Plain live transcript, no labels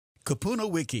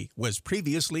KupunaWiki was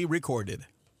previously recorded.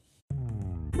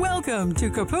 Welcome to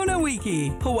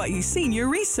KupunaWiki, Hawaii's senior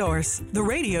resource, the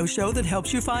radio show that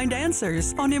helps you find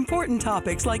answers on important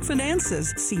topics like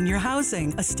finances, senior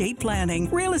housing, estate planning,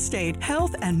 real estate,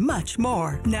 health, and much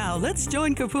more. Now let's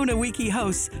join KupunaWiki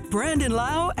hosts Brandon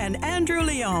Lau and Andrew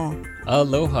Leon.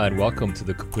 Aloha and welcome to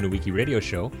the KupunaWiki radio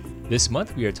show. This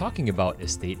month we are talking about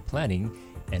estate planning,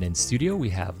 and in studio we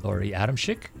have Laurie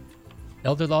Adamshick,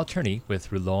 elder law attorney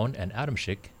with Rulon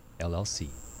Adamshick LLC.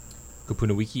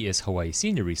 KupunaWiki is Hawaii's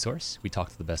senior resource. We talk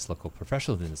to the best local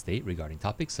professionals in the state regarding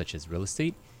topics such as real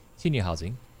estate, senior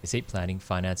housing, estate planning,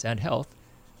 finance, and health,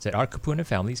 so that our Kupuna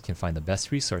families can find the best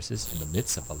resources in the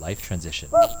midst of a life transition.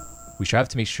 We strive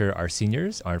to make sure our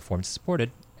seniors are informed and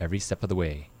supported every step of the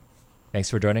way.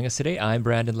 Thanks for joining us today. I'm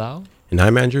Brandon Lau. And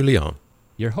I'm Andrew Leon,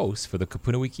 your host for the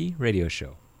KupunaWiki radio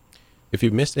show. If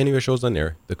you've missed any of our shows on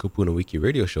air, the KupunaWiki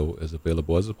radio show is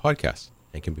available as a podcast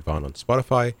and can be found on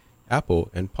Spotify, Apple,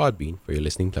 and Podbean for your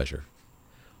listening pleasure.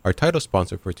 Our title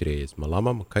sponsor for today is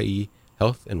Malama Makai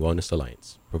Health and Wellness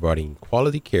Alliance, providing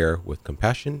quality care with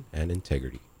compassion and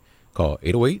integrity. Call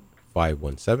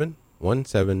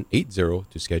 808-517-1780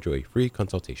 to schedule a free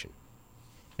consultation.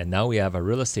 And now we have our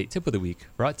real estate tip of the week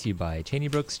brought to you by Cheney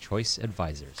Brooks Choice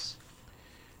Advisors.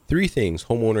 3 things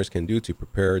homeowners can do to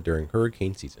prepare during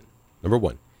hurricane season. Number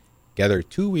 1, gather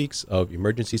 2 weeks of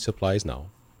emergency supplies now.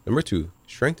 Number 2,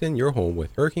 strengthen your home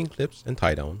with hurricane clips and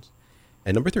tie downs.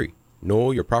 And number 3,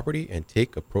 know your property and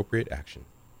take appropriate action.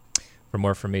 For more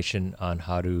information on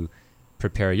how to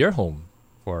prepare your home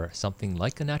for something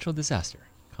like a natural disaster,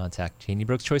 contact Cheney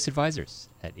Brooks Choice Advisors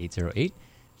at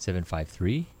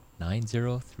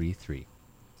 808-753-9033.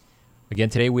 Again,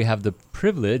 today we have the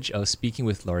privilege of speaking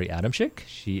with Laurie Adamshick.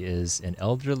 She is an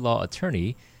elder law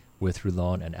attorney with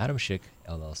Rulon Adamshick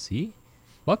LLC.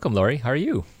 Welcome, Laurie. How are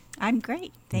you? I'm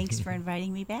great. Thanks for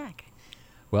inviting me back.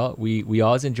 Well, we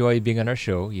always enjoy being on our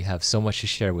show. You have so much to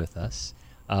share with us.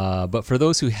 But for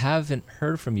those who haven't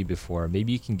heard from you before,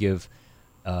 maybe you can give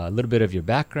a little bit of your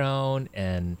background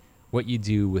and what you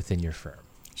do within your firm.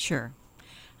 Sure.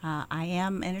 I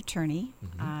am an attorney.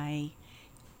 Mm-hmm. I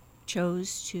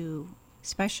chose to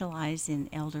specialize in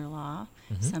elder law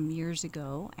some years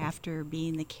ago after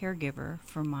being the caregiver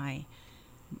for my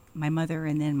mother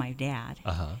and then my dad.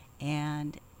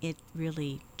 And it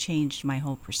really changed my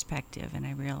whole perspective, and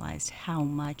I realized how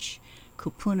much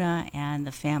Kupuna and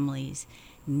the families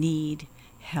need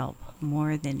help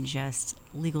more than just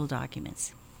legal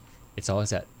documents. It's always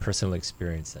that personal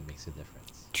experience that makes a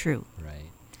difference. True.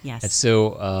 Right. Yes. And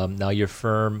so now your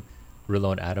firm,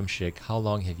 Rulon Adamshick, how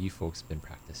long have you folks been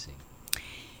practicing?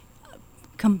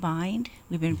 Combined,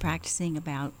 we've been practicing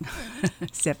about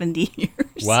 70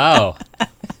 years. Wow.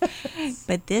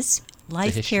 But this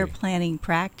life care planning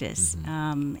practice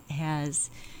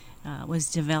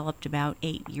was developed about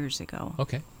 8 years ago.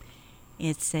 Okay.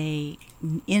 It's an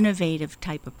innovative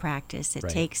type of practice. It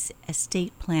takes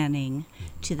estate planning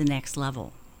to the next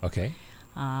level. Okay.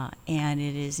 And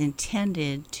it is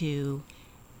intended to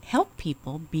help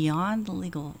people beyond the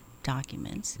legal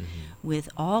documents with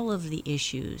all of the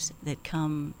issues that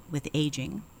come with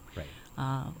aging. Right.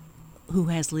 Who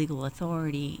has legal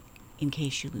authority in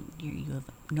case you have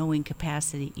no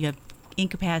incapacity, you have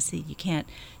incapacity, you can't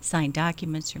sign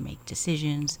documents or make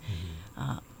decisions.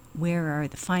 Where are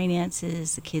the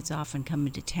finances? The kids often come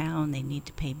into town, they need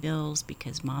to pay bills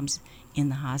because mom's in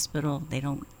the hospital. They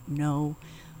don't know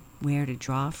where to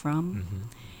draw from.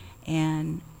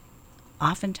 And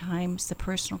oftentimes the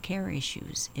personal care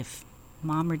issues. If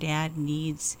mom or dad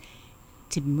needs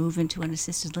to move into an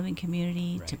assisted living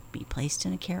community, to be placed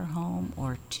in a care home,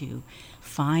 or to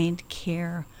find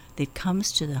care that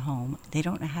comes to the home, they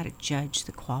don't know how to judge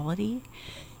the quality.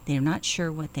 They're not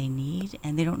sure what they need,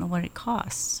 and they don't know what it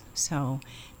costs. So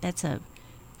that's a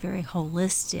very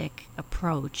holistic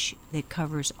approach that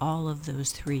covers all of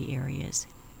those 3 areas.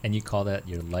 And you call that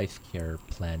your life care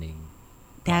planning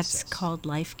That's process. called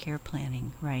life care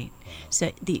planning, right. Wow.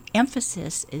 So the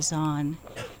emphasis is on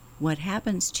what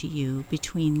happens to you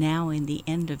between now and the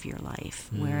end of your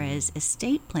life, whereas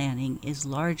estate planning is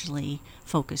largely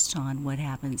focused on what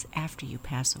happens after you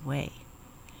pass away.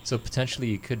 So potentially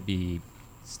you could be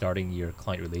starting your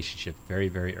client relationship very,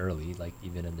 very early, like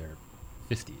even in their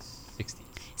 50s,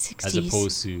 60s, as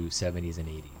opposed to 70s and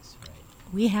 80s, right?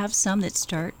 We have some that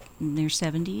start in their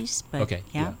 70s, but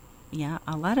yeah,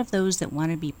 a lot of those that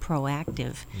want to be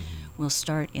proactive will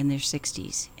start in their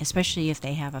 60s, especially if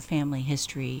they have a family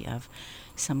history of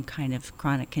some kind of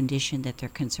chronic condition that they're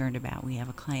concerned about. We have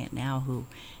a client now who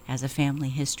has a family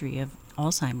history of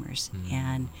Alzheimer's,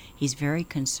 and he's very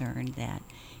concerned that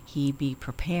he be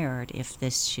prepared if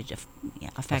this should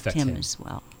affect him as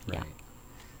well. Right. Yeah.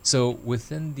 So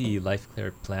within the Life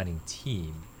Care Planning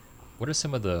team, what are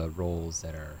some of the roles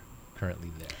that are currently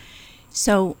there?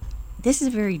 So this is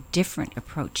a very different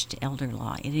approach to elder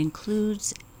law. It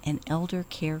includes an elder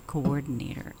care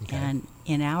coordinator. Okay. And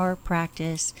in our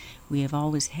practice, we have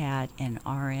always had an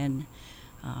RN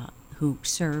who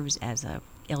serves as a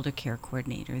elder care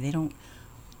coordinator. They don't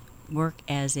work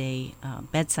as a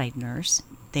bedside nurse.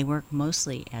 They work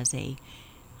mostly as a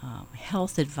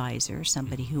health advisor,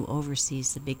 somebody who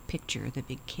oversees the big picture, the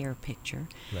big care picture.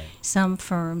 Right. Some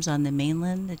firms on the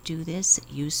mainland that do this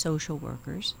use social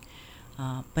workers,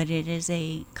 but it is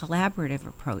a collaborative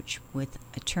approach with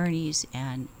attorneys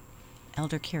and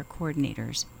elder care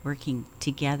coordinators working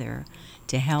together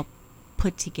to help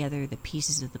put together the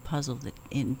pieces of the puzzle that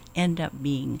end up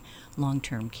being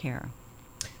long-term care.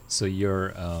 So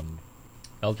your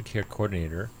elder care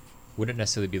coordinator wouldn't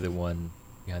necessarily be the one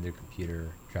behind their computer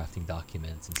drafting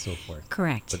documents and so forth.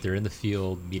 Correct. But they're in the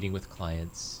field meeting with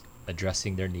clients,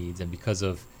 addressing their needs, and because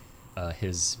of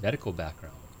his medical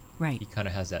background, Right. he kind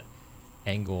of has that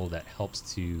angle that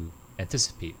helps to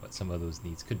anticipate what some of those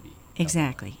needs could be.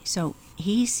 Exactly. So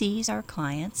he sees our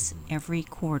clients Mm-hmm. every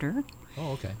quarter,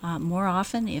 Oh, okay. more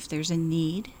often if there's a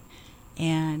need,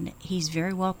 and he's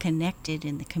very well connected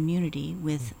in the community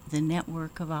with the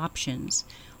network of options,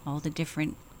 all the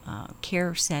different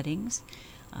care settings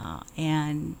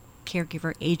and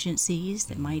caregiver agencies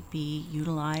that might be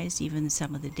utilized, even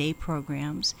some of the day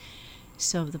programs.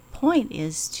 So the point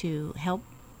is to help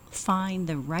find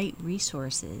the right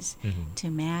resources Mhm. to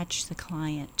match the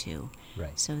client to,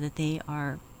 Right. so that they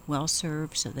are well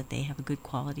served, so that they have a good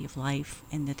quality of life,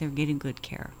 and that they're getting good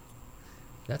care.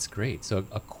 That's great. So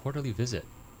a quarterly visit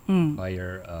by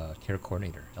your care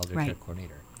coordinator, elder care Right.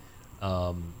 coordinator.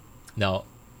 Now,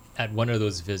 at one of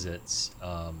those visits,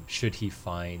 should he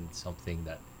find something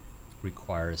that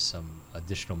requires some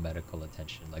additional medical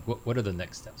attention? Like, what are the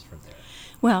next steps from there?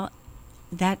 Well,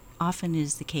 that often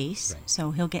is the case. Right.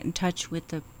 So he'll get in touch with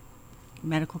the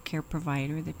medical care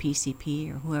provider, the PCP,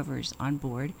 or whoever's on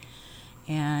board,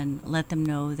 and let them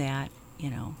know that,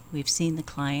 we've seen the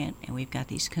client and we've got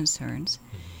these concerns.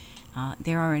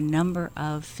 There are a number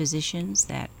of physicians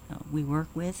that we work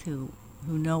with who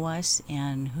know us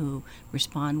and who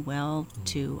respond well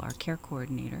to our care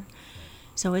coordinator.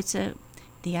 So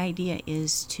the idea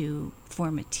is to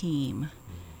form a team,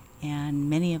 and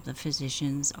many of the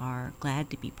physicians are glad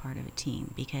to be part of a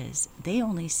team because they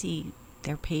only see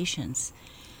their patients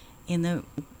in the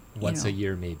Once a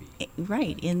year, maybe.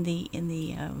 Right, in the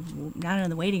not in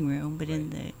the waiting room, but in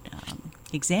the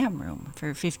exam room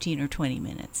for 15 or 20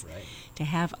 minutes. Right. To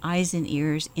have eyes and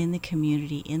ears in the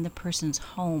community, in the person's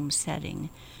home setting,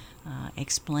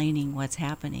 explaining what's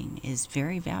happening is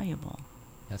very valuable.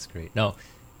 That's great. Now,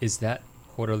 is that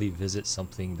quarterly visit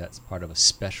something that's part of a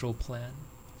special plan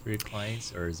for your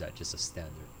clients, or is that just a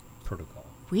standard protocol?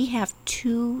 We have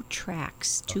two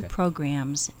tracks, two Okay.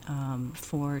 programs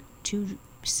for two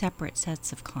separate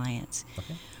sets of clients.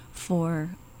 Okay.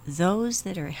 For those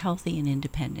that are healthy and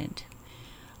independent,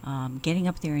 getting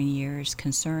up there in years,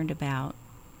 concerned about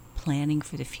planning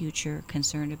for the future,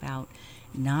 concerned about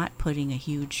not putting a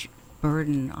huge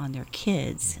burden on their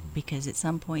kids because at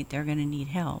some point they're going to need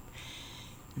help.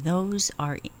 Those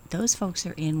folks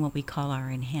are in what we call our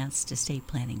enhanced estate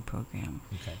planning program.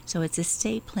 Okay. So it's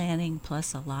estate planning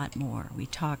plus a lot more. We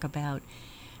talk about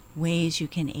ways you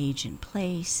can age in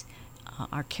place.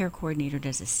 Our care coordinator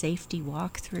does a safety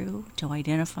walkthrough to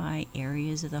identify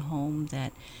areas of the home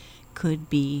that could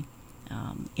be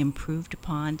improved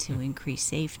upon to increase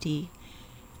safety.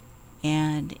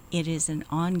 And it is an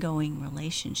ongoing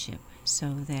relationship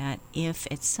so that if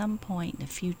at some point in the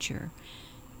future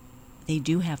they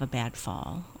do have a bad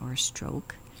fall or a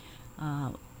stroke,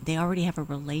 they already have a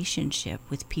relationship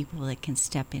with people that can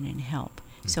step in and help.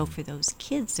 So for those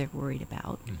kids they're worried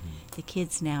about, the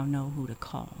kids now know who to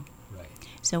call. Right.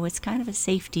 So it's kind of a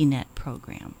safety net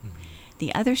program.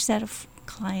 The other set of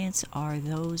clients are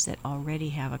those that already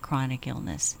have a chronic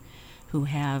illness, who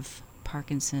have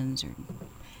Parkinson's or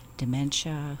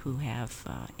dementia, who have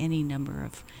any number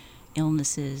of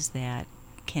illnesses that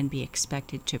can be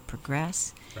expected to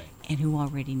progress, Right. and who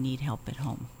already need help at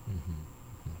home.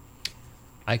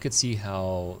 I could see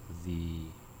how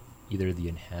either the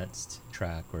enhanced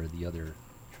track or the other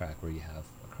track where you have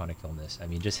a chronic illness, I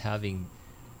mean, just having,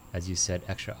 as you said,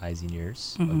 extra eyes and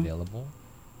ears available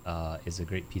is a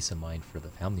great peace of mind for the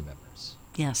family members.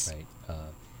 Yes.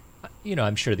 Right.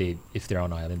 I'm sure if they're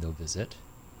on island, they'll visit,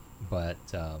 but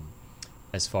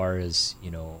as far as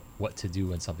what to do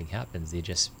when something happens,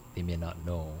 they may not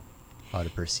know how to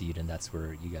proceed, and that's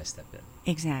where you guys step in.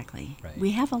 Exactly. Right.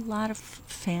 We have a lot of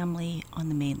family on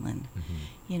the mainland. Mm-hmm.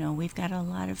 You know, we've got a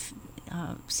lot of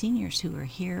seniors who are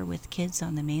here with kids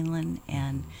on the mainland,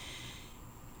 and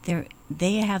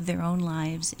they have their own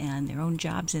lives and their own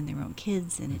jobs and their own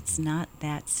kids, and it's not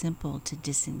that simple to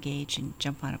disengage and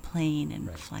jump on a plane and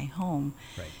fly home.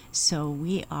 Right. So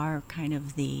we are kind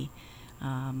of the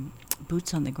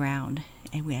boots on the ground,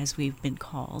 and as we've been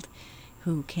called,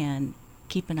 who can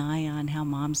keep an eye on how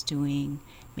mom's doing,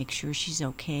 make sure she's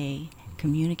okay,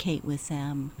 communicate with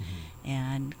them,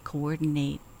 and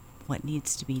coordinate what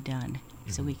needs to be done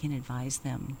so we can advise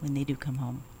them when they do come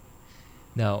home.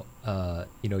 Now,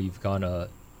 you've gone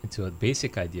into a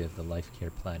basic idea of the life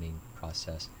care planning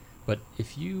process, but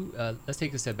if you, let's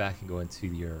take a step back and go into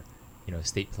your,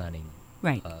 estate planning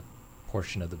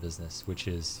portion of the business, which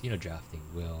is, drafting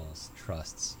wills,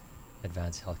 trusts,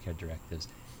 advanced healthcare directives.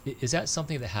 Is that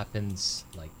something that happens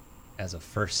like as a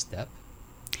first step,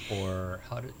 or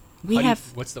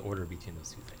what's the order between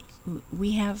those two things?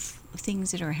 We have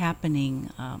things that are happening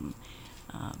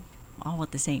all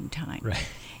at the same time. Right.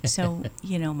 So,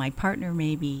 my partner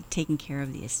may be taking care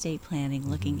of the estate planning,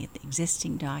 looking at the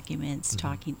existing documents,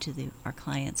 talking to our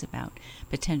clients about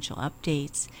potential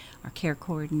updates. Our care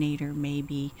coordinator may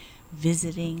be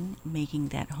visiting, making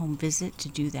that home visit to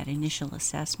do that initial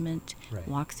assessment,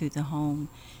 walk through the home,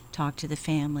 talk to the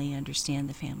family, understand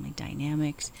the family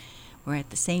dynamics. Where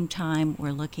at the same time,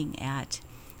 we're looking at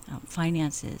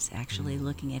finances, actually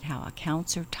looking at how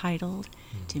accounts are titled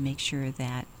to make sure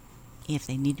that if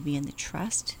they need to be in the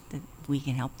trust, that we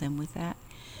can help them with that.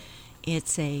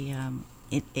 It's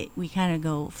we kind of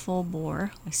go full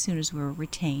bore as soon as we're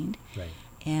retained. Right.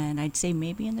 And I'd say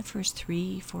maybe in the first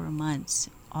 3-4 months,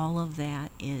 all of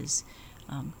that is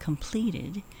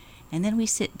completed. And then we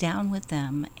sit down with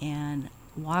them and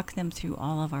walk them through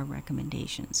all of our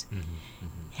recommendations,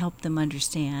 help them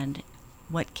understand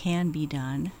what can be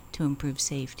done to improve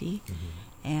safety,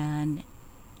 and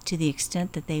to the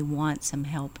extent that they want some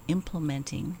help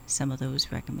implementing some of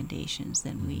those recommendations,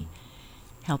 then we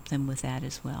help them with that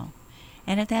as well.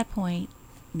 And at that point,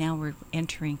 now we're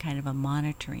entering kind of a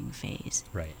monitoring phase.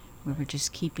 Right. Where we're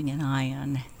just keeping an eye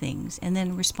on things and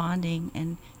then responding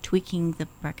and tweaking the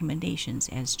recommendations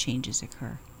as changes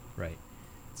occur. Right.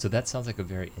 So that sounds like a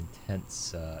very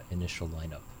intense initial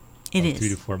lineup. It is. 3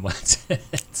 to 4 months.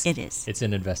 It is. It's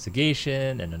an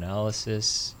investigation, an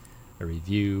analysis, a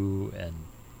review, and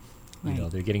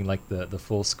they're getting like the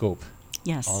full scope.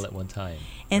 Yes. All at one time.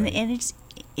 And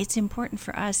it's important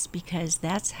for us because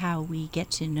that's how we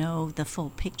get to know the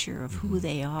full picture of who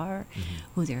they are,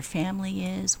 who their family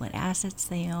is, what assets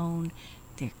they own,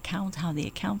 their account, how the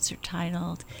accounts are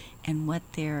titled, and what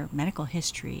their medical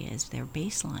history is, their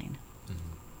baseline.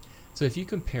 So if you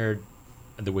compared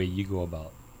the way you go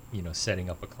about, setting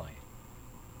up a client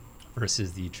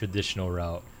versus the traditional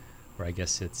route where I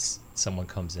guess it's someone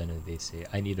comes in and they say,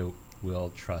 I need a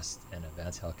will, trust, and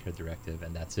advanced healthcare directive,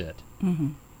 and that's it.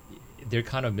 They're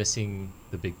kind of missing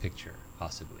the big picture,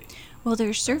 possibly. Well,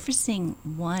 they're surfacing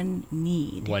one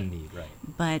need. One need, right.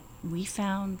 But we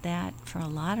found that for a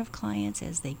lot of clients,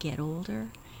 as they get older,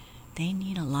 they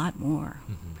need a lot more.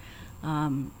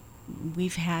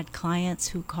 We've had clients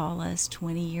who call us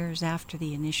 20 years after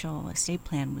the initial estate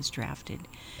plan was drafted,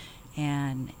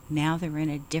 and now they're in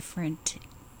a different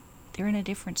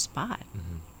spot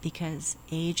because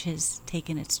age has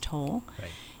taken its toll,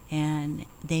 and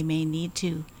they may need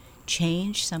to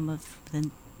change some of the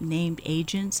named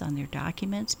agents on their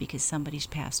documents because somebody's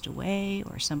passed away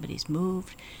or somebody's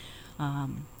moved.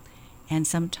 And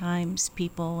sometimes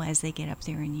people, as they get up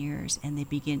there in years and they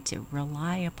begin to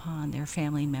rely upon their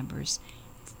family members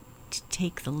to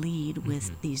take the lead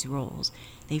with these roles,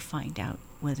 they find out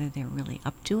whether they're really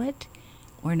up to it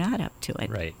or not up to it.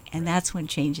 Right. And that's when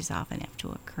changes often have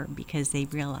to occur because they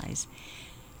realize,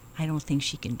 I don't think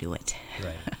she can do it.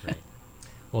 Right.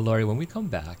 Well, Laurie, when we come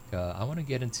back, I want to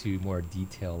get into more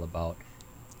detail about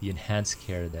the enhanced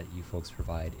care that you folks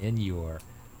provide in your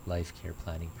life care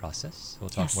planning process. We'll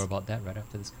talk more about that right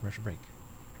after this commercial break.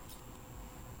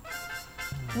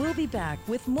 We'll be back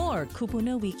with more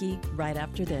KupunaWiki right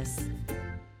after this.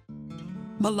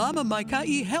 Malama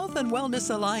Maikai Health and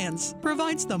Wellness Alliance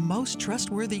provides the most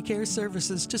trustworthy care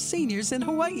services to seniors in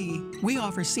Hawaii. We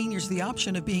offer seniors the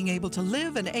option of being able to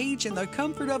live and age in the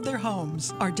comfort of their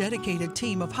homes. Our dedicated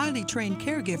team of highly trained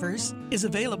caregivers is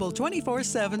available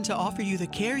 24/7 to offer you the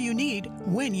care you need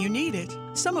when you need it.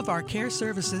 Some of our care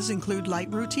services include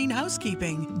light routine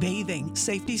housekeeping, bathing,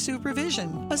 safety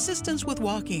supervision, assistance with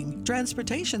walking,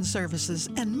 transportation services,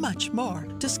 and much more.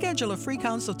 To schedule a free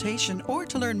consultation or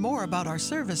to learn more about our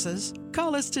services,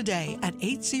 call us today at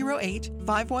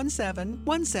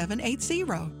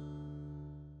 808-517-1780.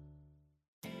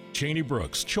 Cheney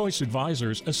Brooks Choice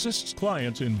Advisors assists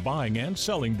clients in buying and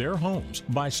selling their homes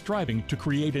by striving to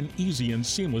create an easy and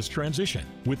seamless transition.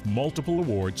 With multiple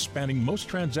awards spanning most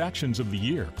transactions of the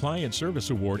year, Client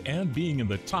Service Award, and being in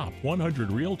the top 100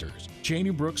 realtors, Cheney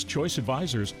Brooks Choice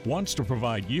Advisors wants to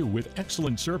provide you with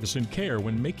excellent service and care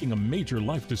when making a major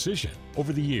life decision.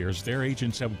 Over the years, their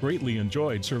agents have greatly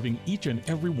enjoyed serving each and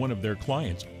every one of their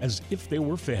clients as if they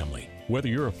were family. Whether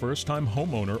you're a first-time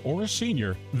homeowner or a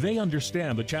senior, they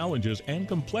understand the challenges and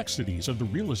complexities of the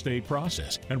real estate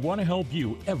process and want to help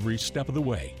you every step of the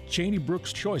way. Cheney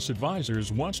Brooks Choice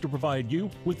Advisors wants to provide you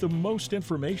with the most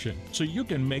information so you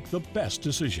can make the best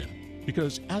decision.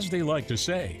 Because, as they like to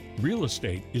say, real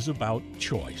estate is about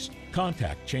choice.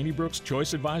 Contact Cheney Brooks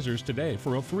Choice Advisors today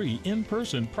for a free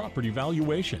in-person property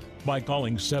valuation by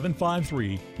calling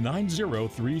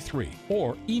 753-9033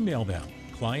 or email them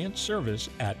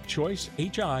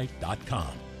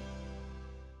clientservice@choicehi.com.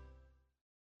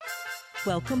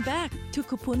 Welcome back to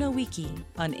KupunaWiki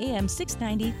on AM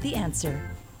 690 The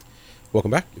Answer. Welcome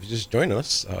back. If you just joined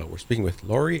us, we're speaking with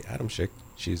Laurie Adamshick.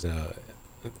 She's a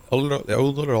elder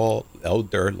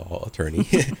law attorney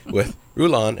with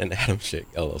Rulon and Adamshick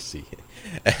LLC.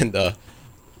 And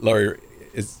Laurie,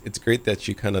 it's great that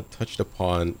you kind of touched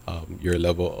upon your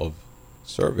level of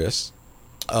service.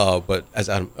 But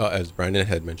as Brandon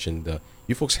had mentioned,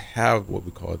 you folks have what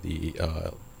we call the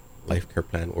life care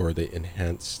plan or the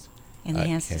enhanced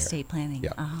care. Estate planning.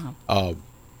 Yeah. Uh-huh.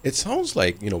 It sounds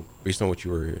like, based on what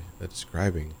you were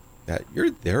describing, that you're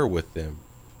there with them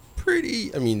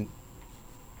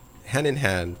hand in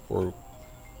hand for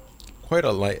quite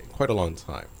a long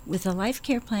time. With the life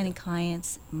care planning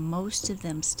clients, most of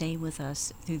them stay with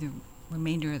us through the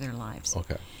remainder of their lives.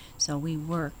 Okay. So we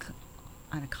work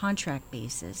on a contract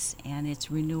basis, and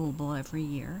it's renewable every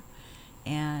year.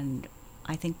 And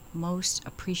I think most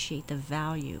appreciate the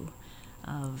value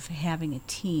of having a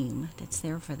team that's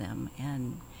there for them.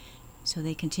 And so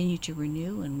they continue to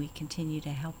renew, and we continue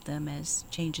to help them as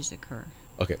changes occur.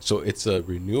 Okay, so it's a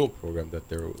renewal program that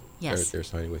they're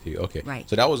signing with you. Okay, right.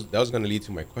 So that was going to lead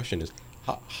to my question: is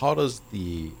how does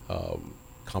the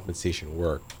compensation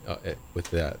work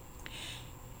with that?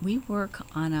 We work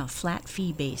on a flat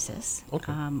fee basis.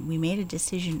 Okay. We made a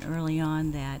decision early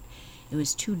on that it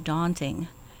was too daunting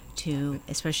to,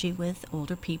 especially with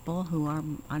older people who are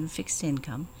on fixed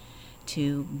income,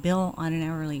 to bill on an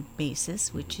hourly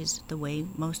basis, which is the way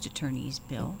most attorneys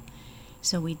bill.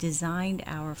 So we designed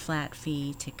our flat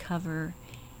fee to cover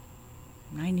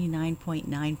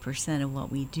 99.9% of what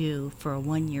we do for a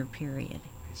 1-year period.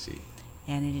 I see.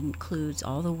 And it includes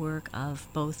all the work of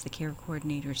both the care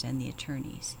coordinators and the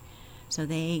attorneys. So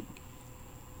they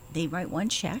write one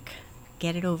check,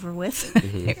 get it over with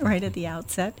right at the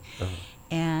outset. Uh-huh.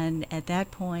 And at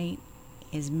that point,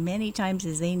 as many times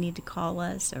as they need to call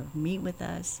us or meet with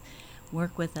us,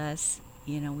 work with us,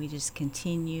 we just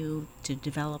continue to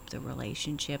develop the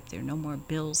relationship. There are no more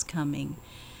bills coming.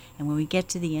 And when we get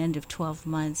to the end of 12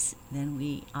 months, then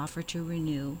we offer to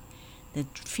renew. The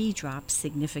fee drops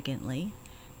significantly.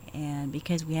 And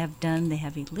because we have done the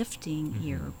heavy lifting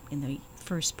here in the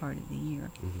first part of the year,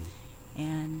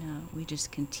 and we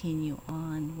just continue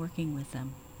on working with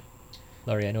them.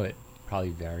 Laurie, I know it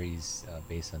probably varies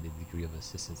based on the degree of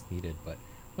assistance needed, but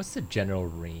what's the general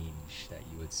range that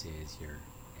you would say is your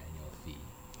annual fee?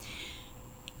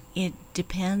 It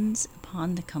depends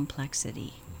upon the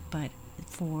complexity, but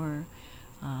for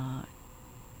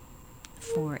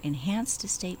enhanced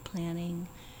estate planning,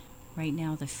 right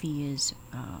now the fee is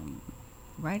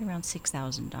right around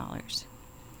 $6,000.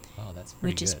 Oh, that's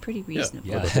pretty which good. is pretty reasonable.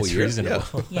 Yeah, that's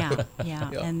reasonable. Yeah.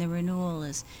 And the renewal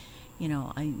is,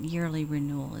 a yearly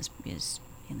renewal is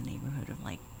in the neighborhood of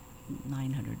like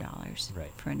 $900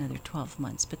 for another 12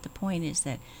 months. But the point is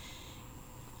that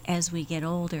as we get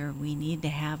older, we need to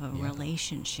have a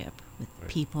relationship with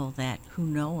people who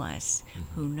know us,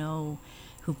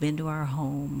 who've been to our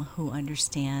home, who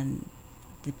understand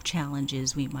the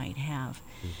challenges we might have.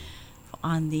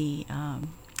 On the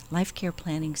life care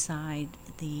planning side,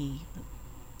 the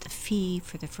fee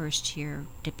for the first year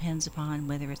depends upon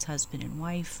whether it's husband and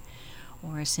wife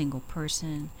or a single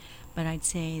person, but I'd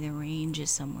say the range is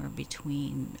somewhere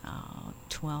between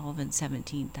 $12,000 and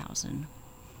 $17,000,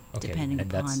 depending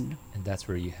upon. And that's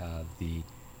where you have the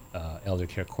elder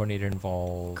care coordinator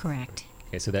involved. Correct.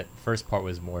 Okay, so that first part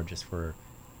was more just for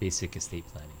basic estate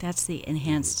planning. That's the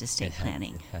enhanced estate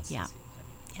planning. Enhanced Yeah. estate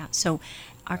planning. Yeah. So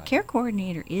our care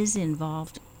coordinator is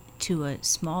involved to a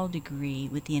small degree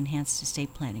with the enhanced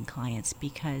estate planning clients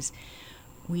because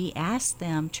we ask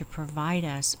them to provide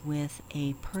us with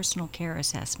a personal care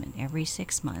assessment every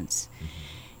 6 months.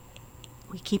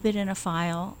 We keep it in a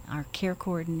file. Our care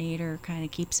coordinator kind of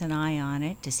keeps an eye on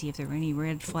it to see if there are any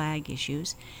red flag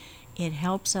issues. It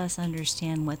helps us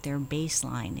understand what their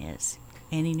baseline is.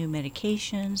 Any new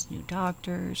medications, new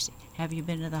doctors, have you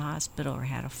been to the hospital or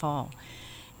had a fall?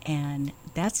 And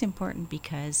that's important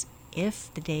because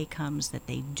if the day comes that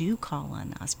they do call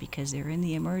on us because they're in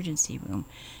the emergency room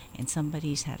and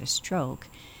somebody's had a stroke,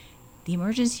 the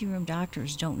emergency room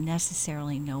doctors don't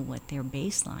necessarily know what their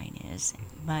baseline is,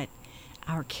 but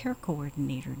our care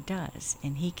coordinator does,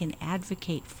 and he can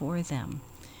advocate for them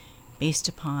based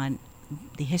upon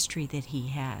the history that he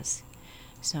has.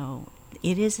 So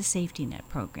it is a safety net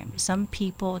program. Some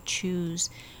people choose,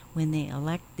 when they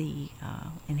elect the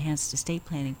enhanced estate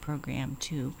planning program,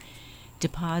 to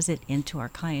deposit into our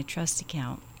client trust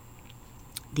account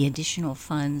the additional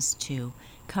funds to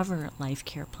cover life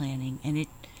care planning, and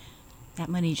that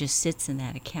money just sits in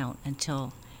that account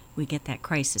until we get that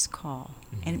crisis call.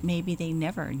 And maybe they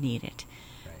never need it,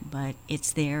 but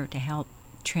it's there to help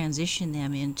transition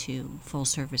them into full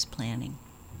service planning.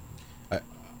 I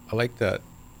like that,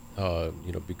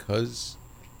 because,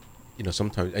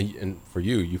 sometimes, and for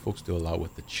you folks do a lot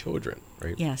with the children,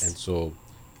 right? Yes. And so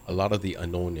a lot of the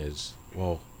unknown is,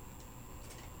 well,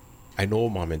 I know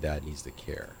mom and dad needs the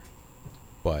care,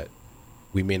 but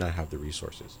we may not have the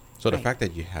resources. So the fact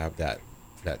that you have that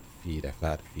flat fee,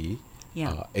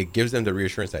 it gives them the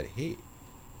reassurance that, hey,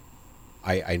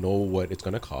 I know what it's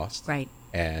going to cost. Right.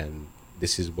 And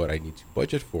this is what I need to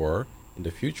budget for in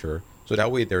the future. So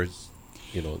that way there's,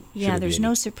 there's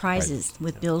no surprises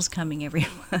with bills coming every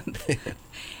month.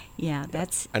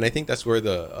 That's. And I think that's where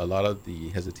a lot of the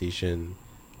hesitation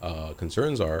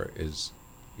concerns is,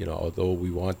 although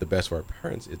we want the best for our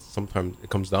parents, sometimes it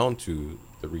comes down to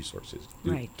the resources.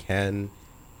 Can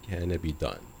it be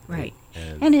done? Right.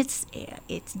 And it's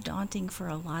daunting for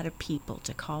a lot of people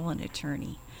to call an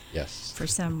attorney. Yes. For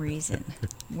some reason.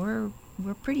 We're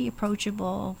pretty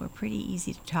approachable, we're pretty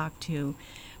easy to talk to,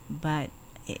 but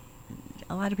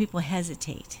a lot of people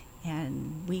hesitate,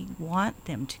 and we want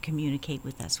them to communicate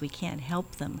with us. We can't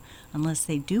help them unless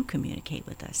they do communicate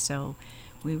with us. So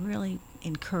we really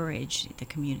encourage the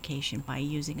communication by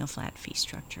using a flat fee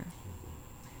structure.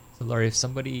 So Laurie, if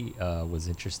somebody was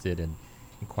interested in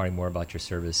inquiring more about your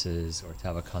services or to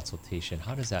have a consultation,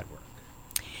 how does that work?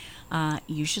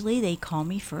 Usually they call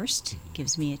me first,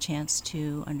 gives me a chance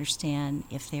to understand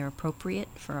if they're appropriate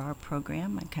for our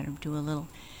program. I kind of do a little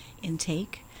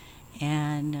intake,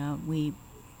 and we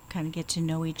kind of get to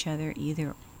know each other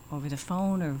either over the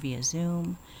phone or via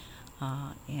Zoom,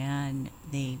 and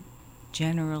they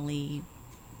generally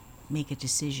make a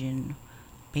decision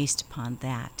based upon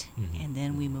that, and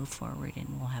then we move forward,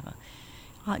 and we'll have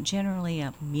generally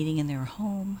a meeting in their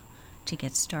home to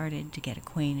get started, to get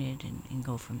acquainted, and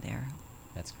go from there.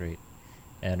 That's great.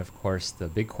 And of course, the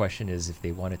big question is, if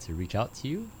they wanted to reach out to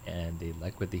you and they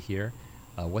like what they hear,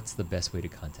 what's the best way to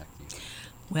contact you?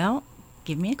 Well,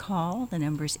 give me a call. The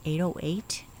number is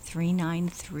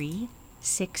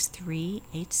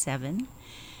 808-393-6387.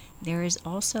 There is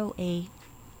also a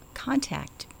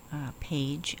contact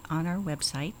page on our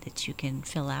website that you can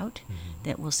fill out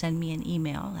that will send me an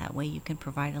email. That way you can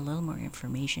provide a little more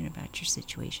information about your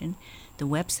situation. The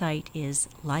website is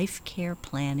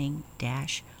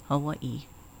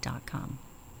lifecareplanning-hawaii.com.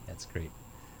 That's great.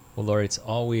 Well, Laurie, it's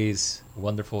always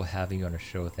wonderful having you on our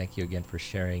show. Thank you again for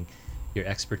sharing your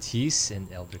expertise in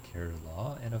elder care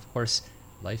law and, of course,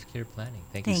 life care planning.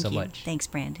 Thank you so much. Thanks,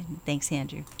 Brandon. Thanks,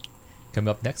 Andrew. Coming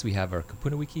up next, we have our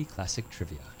KupunaWiki Classic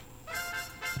Trivia.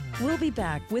 We'll be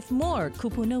back with more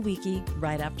KupunaWiki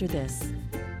right after this.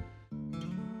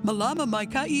 Malama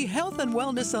Maikai Health and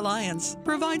Wellness Alliance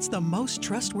provides the most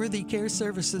trustworthy care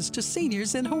services to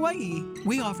seniors in Hawaii.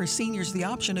 We offer seniors the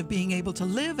option of being able to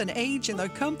live and age in the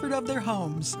comfort of their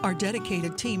homes. Our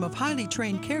dedicated team of highly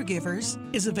trained caregivers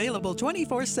is available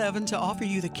 24/7 to offer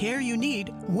you the care you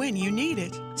need when you need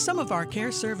it. Some of our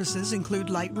care services include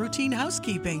light routine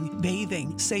housekeeping,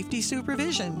 bathing, safety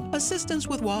supervision, assistance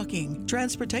with walking,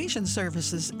 transportation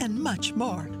services, and much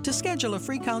more. To schedule a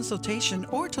free consultation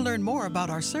or to learn more about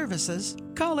our services,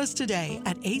 call us today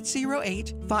at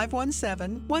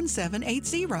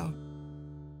 808-517-1780.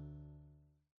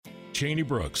 Cheney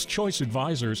Brooks Choice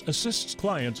Advisors assists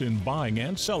clients in buying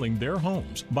and selling their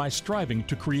homes by striving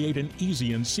to create an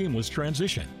easy and seamless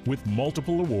transition. With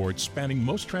multiple awards spanning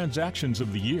most transactions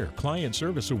of the year, Client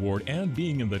Service Award, and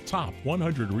being in the top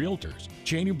 100 realtors,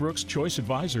 Cheney Brooks Choice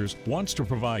Advisors wants to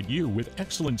provide you with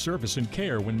excellent service and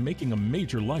care when making a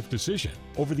major life decision.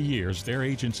 Over the years, their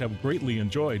agents have greatly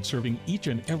enjoyed serving each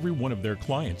and every one of their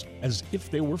clients as if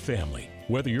they were family.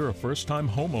 Whether you're a first-time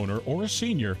homeowner or a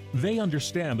senior, they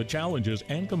understand the challenges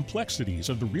and complexities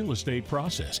of the real estate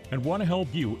process and want to help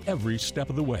you every step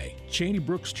of the way. Cheney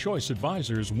Brooks Choice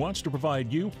Advisors wants to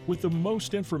provide you with the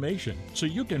most information so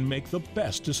you can make the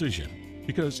best decision.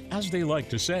 Because, as they like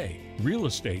to say, real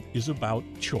estate is about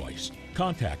choice.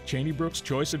 Contact Cheney Brooks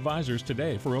Choice Advisors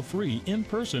today for a free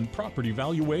in-person property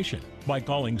valuation by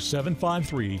calling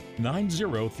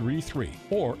 753-9033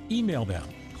 or email them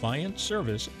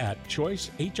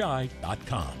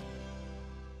clientservice@choicehi.com.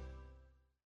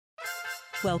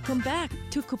 Welcome back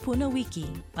to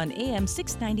KupunaWiki on AM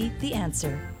 690 The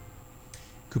Answer.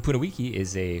 KupunaWiki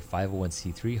is a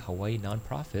 501c3 Hawaii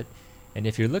nonprofit, and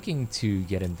if you're looking to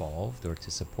get involved or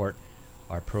to support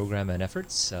our program and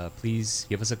efforts, please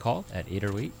give us a call at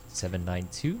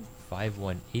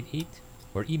 808-792-5188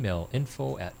 or email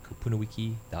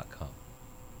info@kupunawiki.com.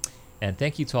 And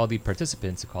thank you to all the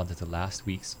participants who called into last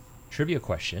week's trivia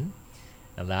question.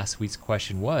 And last week's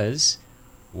question was,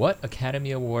 what Academy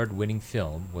Award winning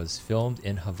film was filmed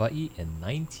in Hawaii in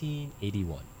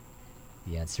 1981?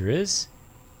 The answer is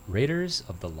Raiders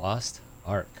of the Lost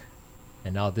Ark.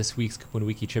 And now this week's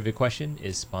KupunaWiki trivia question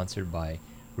is sponsored by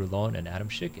Rulon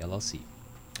Adamshick LLC.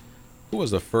 Who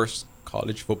was the first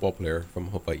college football player from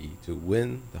Hawaii to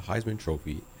win the Heisman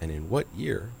Trophy, and in what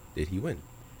year did he win?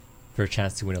 For a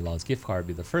chance to win a Lawns gift card,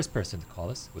 be the first person to call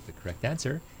us with the correct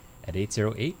answer at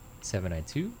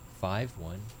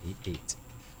 808-792-5188.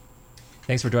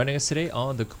 Thanks for joining us today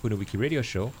on the KupunaWiki Radio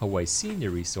Show, Hawaii's senior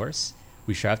resource.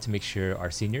 We strive to make sure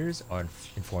our seniors are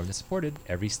informed and supported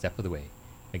every step of the way.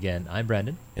 Again, I'm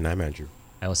Brandon. And I'm Andrew.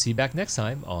 I will see you back next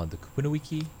time on the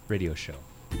KupunaWiki Radio Show.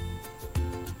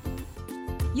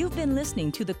 You've been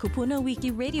listening to the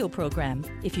KupunaWiki radio program.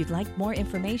 If you'd like more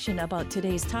information about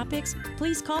today's topics,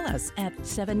 please call us at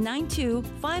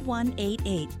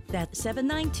 792-5188. That's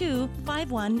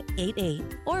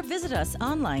 792-5188. Or visit us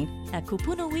online at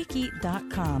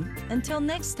kupunawiki.com. Until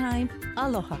next time,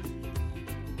 aloha.